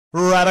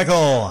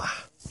Radical.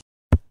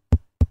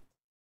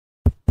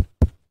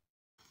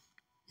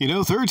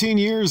 13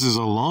 years is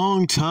a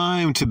long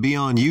time to be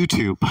on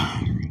YouTube.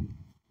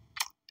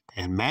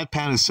 And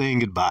MatPat is saying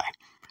goodbye.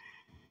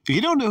 If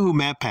you don't know who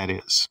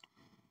MatPat is,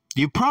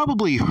 you've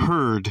probably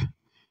heard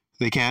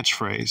the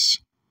catchphrase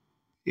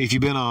if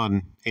you've been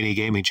on any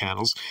gaming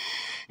channels.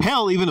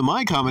 Hell, even in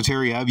my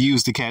commentary, I've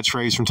used the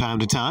catchphrase from time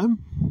to time.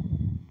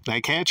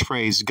 That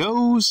catchphrase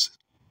goes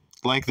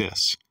like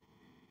this.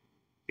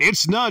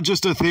 It's not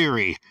just a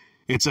theory,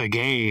 it's a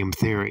game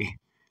theory.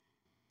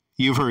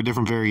 You've heard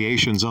different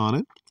variations on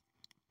it.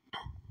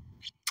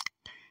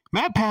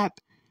 MatPat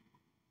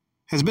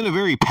has been a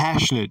very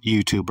passionate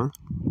YouTuber.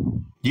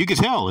 You could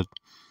tell it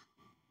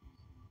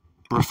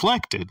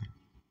reflected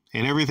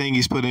in everything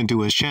he's put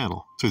into his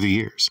channel through the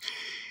years.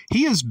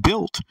 He has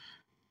built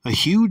a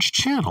huge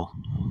channel.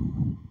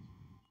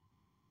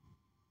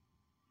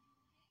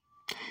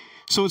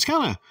 So it's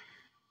kind of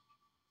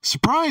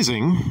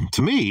surprising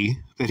to me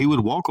that he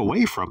would walk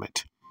away from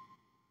it.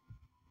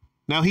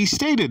 Now, he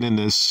stated in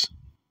this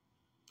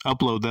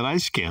upload that I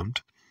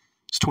skimmed,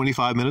 it's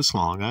 25 minutes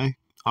long. I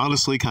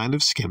honestly kind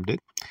of skimmed it.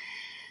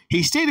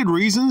 He stated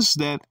reasons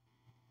that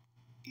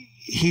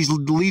he's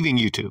leaving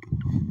YouTube.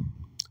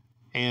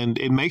 And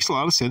it makes a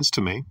lot of sense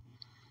to me.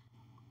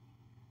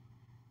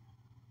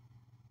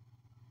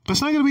 But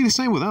it's not going to be the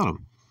same without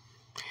him.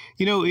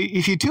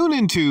 If you tune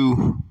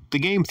into the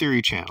Game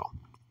Theory channel,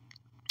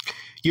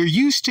 you're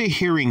used to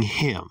hearing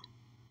him.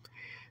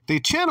 The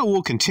channel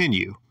will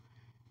continue.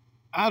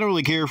 I don't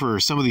really care for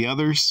some of the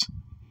others.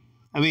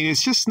 I mean,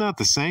 it's just not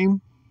the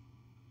same.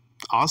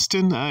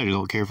 Austin, I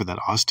don't care for that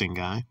Austin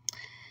guy.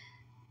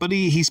 But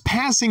he's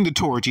passing the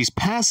torch. He's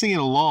passing it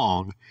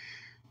along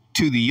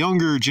to the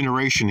younger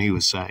generation, he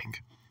was saying.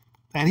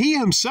 And he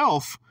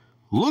himself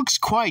looks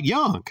quite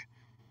young.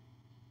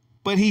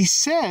 But he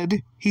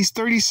said he's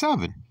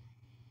 37,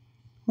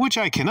 which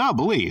I cannot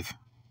believe.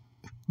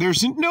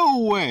 There's no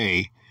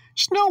way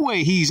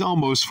he's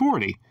almost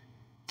 40.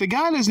 The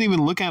guy doesn't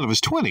even look out of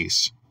his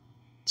 20s.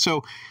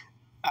 So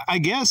I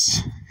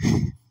guess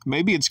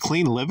maybe it's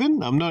clean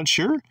living. I'm not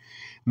sure.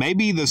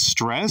 Maybe the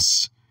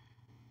stress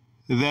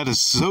that is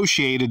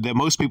associated that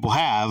most people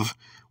have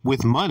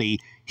with money,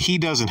 he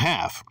doesn't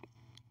have.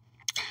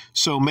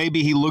 So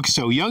maybe he looks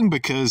so young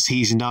because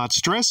he's not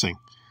stressing.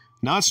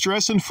 Not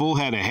stressing, full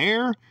head of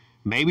hair.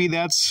 Maybe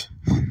that's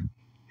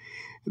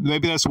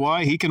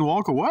why he can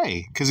walk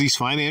away, because he's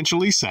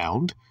financially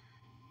sound.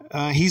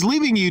 He's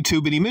leaving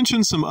YouTube, and he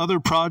mentioned some other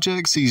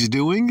projects he's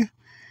doing,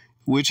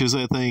 which is,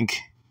 I think,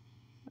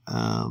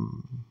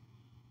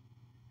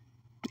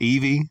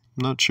 Eevee. I'm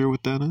not sure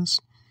what that is.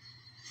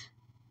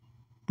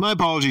 My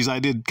apologies, I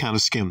did kind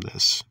of skim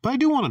this, but I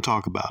do want to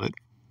talk about it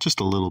just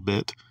a little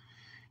bit.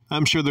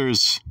 I'm sure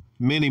there's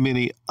many,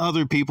 many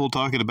other people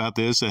talking about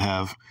this that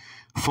have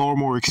far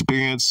more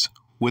experience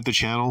with his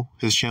channel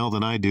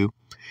than I do.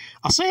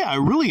 I'll say I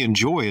really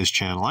enjoy his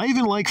channel. I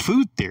even like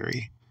food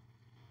theory.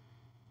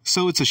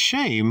 So it's a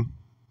shame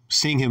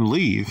seeing him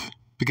leave,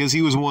 because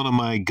he was one of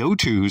my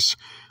go-tos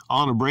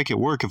on a break at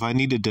work if I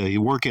needed to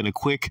work in a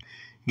quick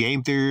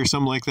game theory or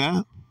something like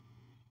that.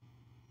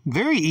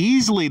 Very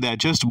easily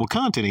digestible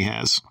content he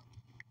has.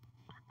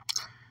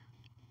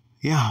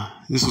 Yeah,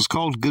 this was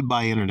called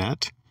Goodbye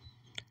Internet.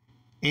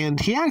 And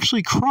he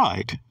actually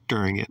cried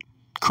during it.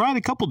 Cried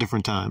a couple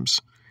different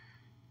times.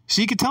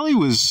 So you could tell he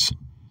was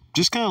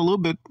just kind of a little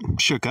bit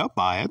shook up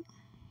by it.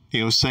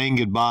 Saying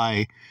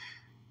goodbye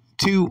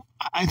to,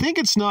 I think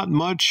it's not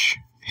much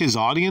his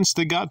audience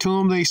that got to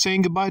him that he's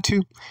saying goodbye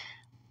to.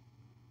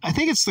 I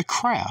think it's the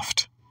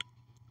craft.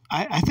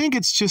 I think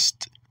it's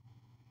just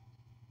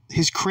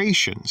his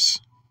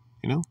creations,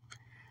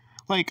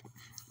 Like,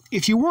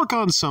 if you work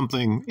on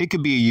something, it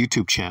could be a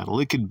YouTube channel,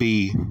 it could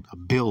be a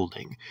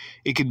building,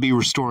 it could be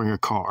restoring a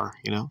car,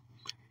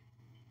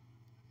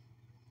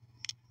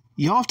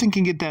 You often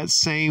can get that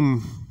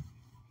same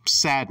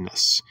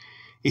sadness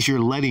if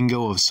you're letting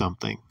go of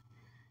something,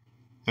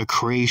 a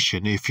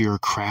creation, if you're a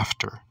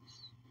crafter.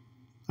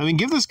 I mean,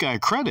 give this guy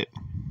credit.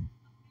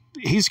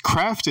 He's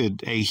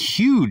crafted a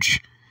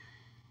huge...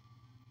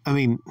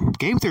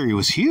 Game Theory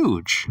was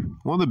huge.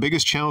 One of the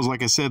biggest channels,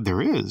 like I said,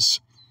 there is.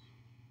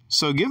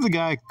 So give the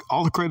guy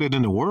all the credit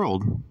in the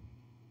world.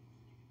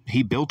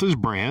 He built his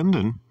brand,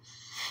 and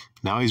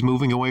now he's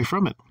moving away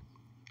from it.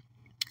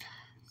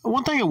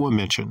 One thing I will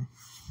mention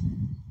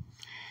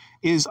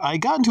is I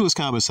got into his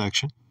comment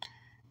section,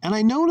 and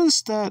I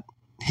noticed that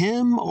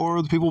him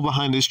or the people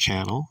behind his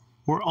channel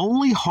were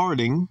only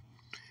hearting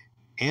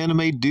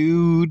Anime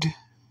Dude,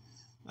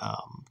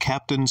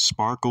 Captain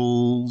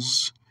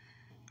Sparkles...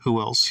 Who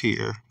else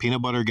here?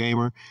 Peanut Butter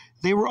Gamer.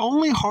 They were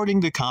only hearting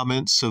the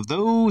comments of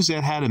those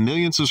that had 1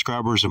 million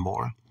subscribers or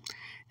more.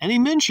 And he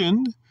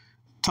mentioned,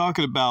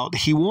 talking about,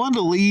 he wanted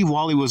to leave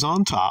while he was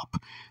on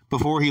top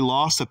before he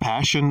lost the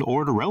passion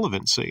or the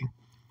relevancy.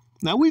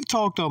 Now, we've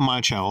talked on my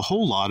channel a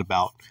whole lot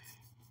about,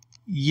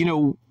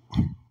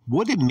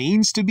 what it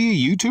means to be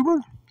a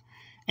YouTuber.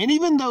 And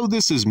even though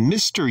this is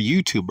Mr.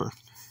 YouTuber,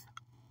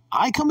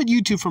 I come at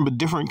YouTube from a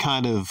different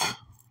kind of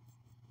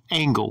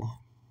angle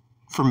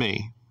for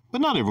me,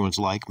 but not everyone's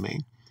like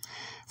me.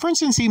 For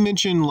instance, he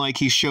mentioned like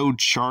he showed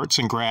charts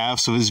and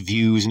graphs of his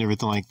views and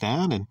everything like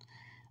that, and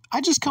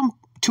I just come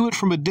to it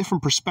from a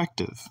different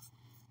perspective,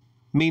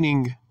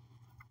 meaning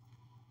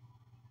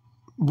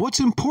what's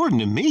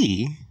important to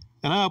me,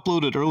 and I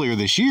uploaded earlier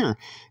this year,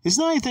 is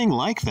not anything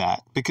like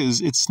that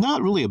because it's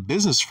not really a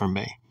business for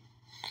me.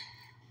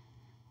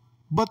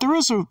 But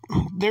there's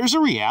a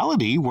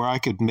reality where I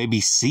could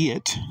maybe see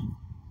it.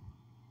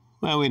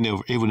 Well,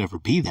 it would never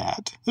be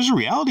that. There's a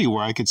reality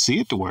where I could see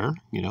it to where,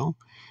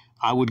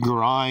 I would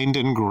grind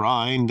and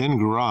grind and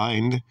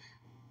grind,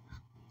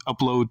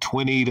 upload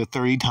 20 to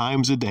 30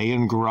 times a day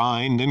and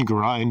grind and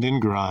grind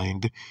and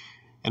grind,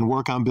 and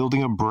work on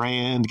building a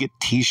brand, get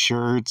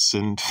t-shirts,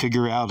 and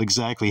figure out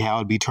exactly how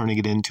I'd be turning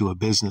it into a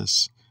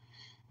business.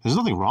 There's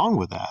nothing wrong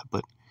with that,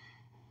 but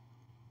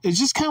it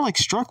just kind of like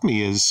struck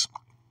me as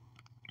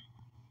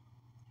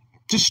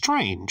just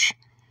strange,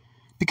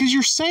 because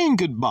you're saying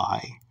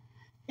goodbye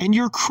and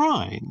you're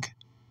crying,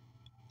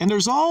 and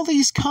there's all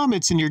these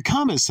comments in your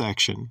comment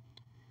section,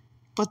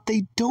 but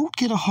they don't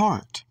get a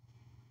heart.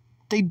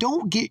 They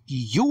don't get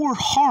your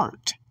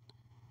heart.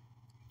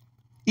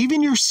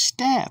 Even your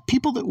staff,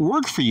 people that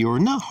work for you, are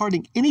not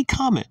hearting any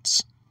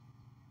comments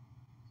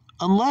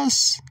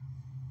unless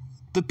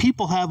the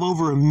people have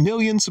over 1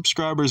 million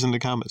subscribers in the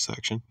comment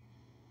section.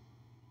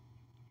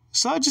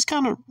 So I just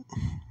kind of,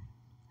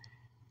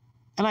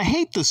 and I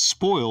hate to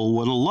spoil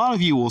what a lot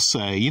of you will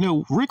say,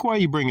 Rick, why are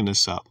you bringing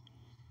this up?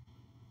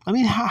 I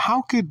mean,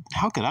 how could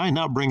I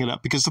not bring it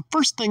up? Because the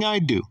first thing I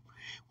do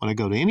when I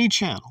go to any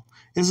channel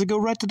is to go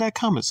right to that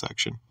comment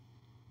section.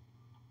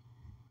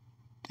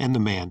 And the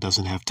man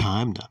doesn't have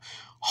time to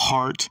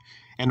heart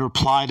and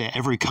reply to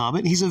every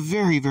comment. He's a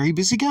very, very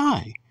busy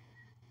guy.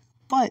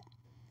 But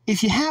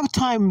if you have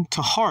time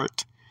to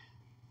heart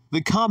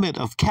the comment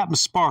of Captain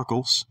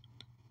Sparkles,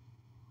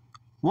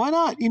 why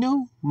not,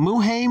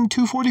 Muhaim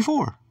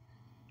 244?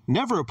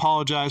 Never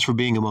apologize for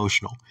being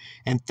emotional.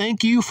 And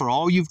thank you for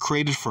all you've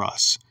created for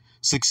us.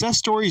 Success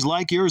stories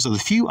like yours are the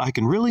few I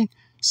can really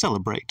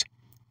celebrate.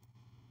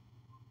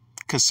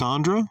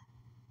 Cassandra,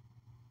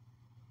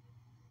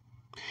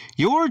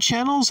 your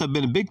channels have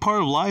been a big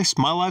part of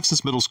my life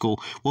since middle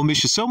school. We'll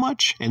miss you so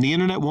much, and the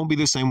internet won't be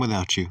the same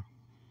without you.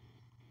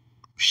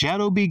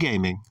 Shadow B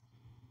Gaming,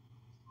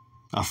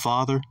 a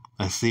father,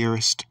 a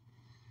theorist,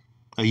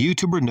 a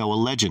YouTuber, no, a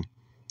legend.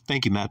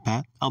 Thank you,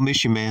 MatPat. I'll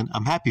miss you, man.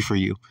 I'm happy for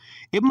you.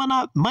 It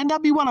might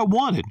not be what I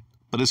wanted,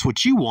 but it's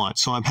what you want,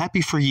 so I'm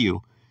happy for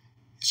you.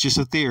 It's just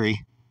a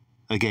theory,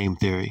 a game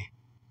theory.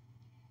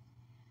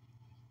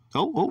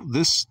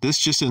 This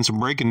just in some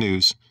breaking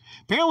news.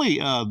 Apparently,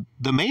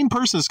 the main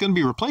person that's going to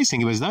be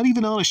replacing him is not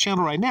even on his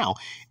channel right now.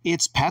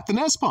 It's Pat the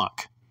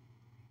Nespunk.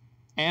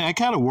 And it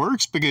kind of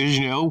works because,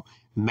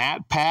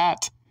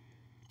 MatPat,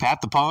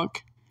 Pat the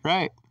Punk,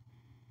 right?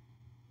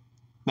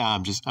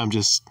 Nah, I'm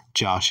just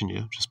joshing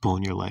you, just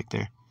pulling your leg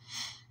there.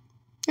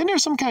 Isn't there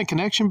some kind of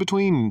connection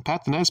between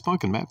Pat the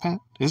Nespunk and MatPat?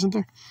 Isn't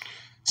there?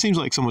 Seems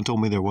like someone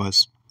told me there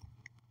was.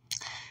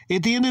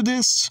 At the end of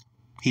this,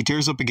 he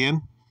tears up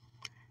again.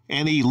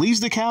 And he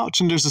leaves the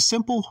couch, and there's a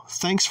simple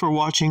thanks for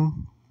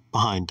watching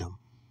behind him.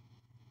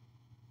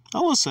 I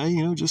will say,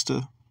 just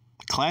a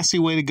classy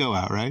way to go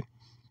out, right?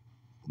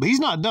 But he's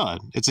not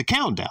done. It's a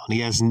countdown.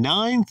 He has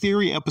 9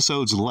 theory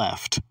episodes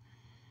left.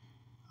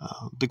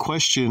 The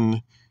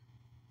question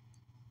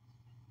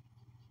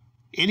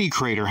any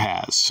creator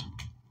has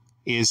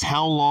is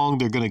how long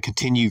they're going to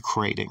continue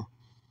creating.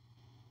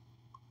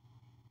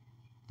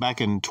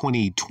 Back in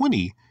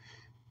 2020,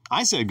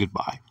 I said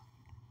goodbye.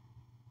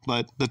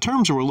 But the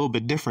terms were a little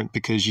bit different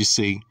because, you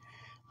see,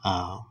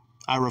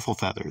 I ruffle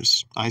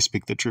feathers. I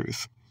speak the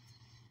truth.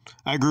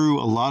 I grew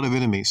a lot of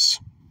enemies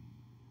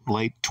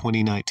late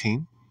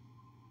 2019.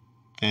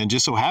 And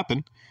just so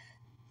happened,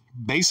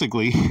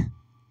 basically,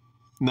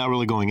 not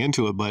really going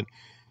into it, but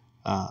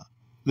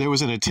there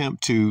was an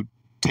attempt to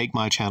take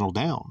my channel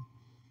down.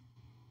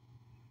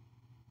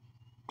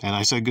 And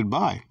I said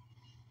goodbye.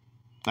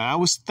 And I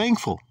was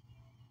thankful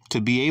to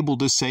be able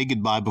to say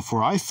goodbye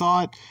before I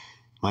thought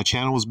my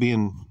channel was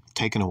being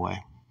taken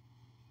away.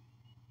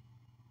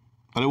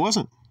 But it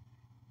wasn't.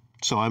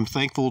 So I'm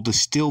thankful to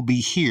still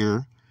be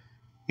here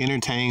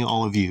entertaining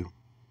all of you.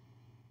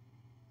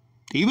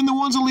 Even the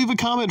ones that leave a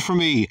comment for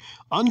me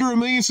under 1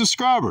 million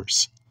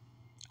subscribers.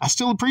 I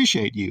still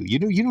appreciate you. You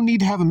don't need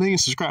to have 1 million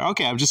subscribers.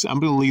 Okay, I'm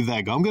going to leave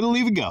that go. I'm going to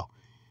leave it go.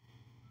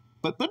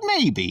 But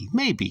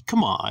maybe,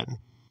 come on.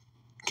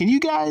 Can you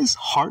guys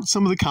heart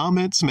some of the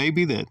comments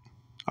maybe that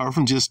are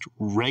from just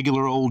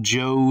regular old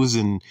Joes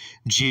and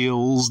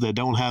Jills that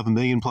don't have 1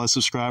 million plus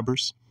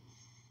subscribers?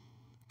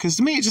 Because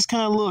to me, it just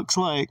kind of looks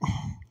like,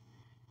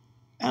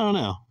 I don't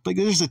know, like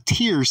there's a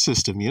tier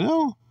system,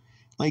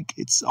 Like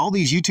it's all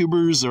these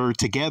YouTubers are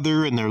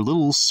together in their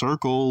little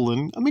circle.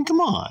 And I mean,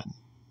 come on,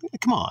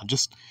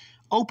 just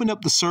open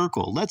up the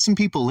circle, let some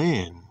people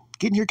in,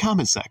 get in your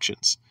comment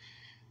sections.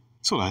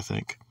 That's what I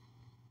think.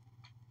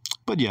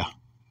 But yeah,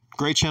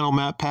 great channel,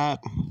 MatPat,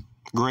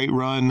 great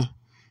run.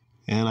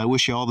 And I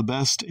wish you all the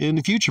best in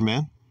the future,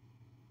 man.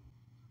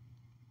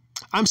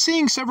 I'm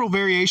seeing several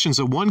variations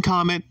of one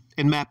comment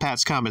in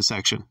MatPat's comment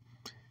section.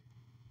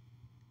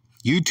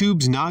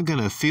 YouTube's not going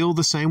to feel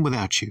the same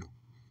without you.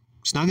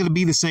 It's not going to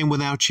be the same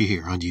without you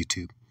here on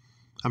YouTube.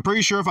 I'm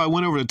pretty sure if I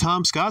went over to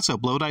Tom Scott's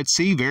upload, I'd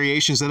see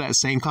variations of that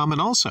same comment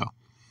also.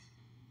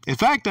 In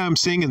fact, I'm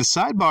seeing in the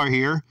sidebar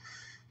here,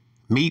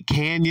 Meat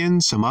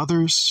Canyon, some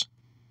others.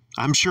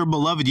 I'm sure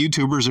beloved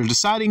YouTubers are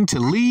deciding to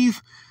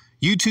leave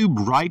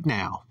YouTube right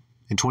now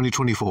in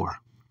 2024.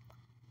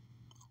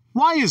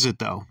 Why is it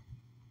though?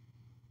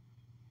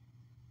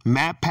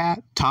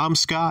 MatPat, Tom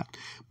Scott,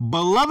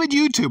 beloved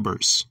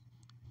YouTubers,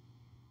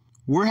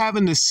 we're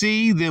having to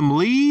see them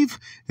leave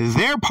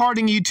their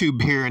parting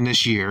YouTube here in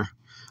this year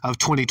of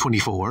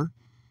 2024.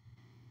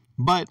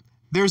 But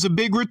there's a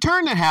big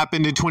return that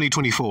happened in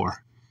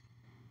 2024.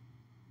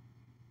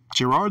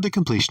 Gerard the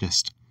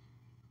Completionist.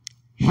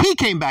 He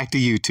came back to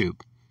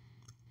YouTube.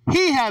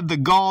 He had the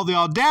gall, the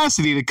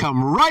audacity to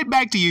come right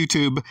back to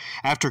YouTube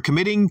after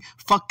committing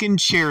fucking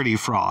charity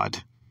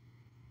fraud.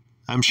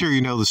 I'm sure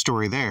you know the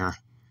story there.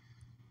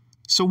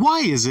 So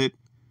why is it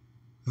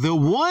the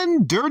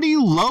one dirty,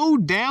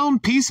 low-down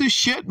piece of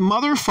shit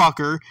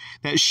motherfucker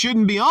that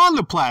shouldn't be on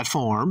the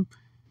platform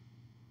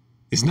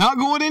is not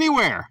going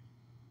anywhere?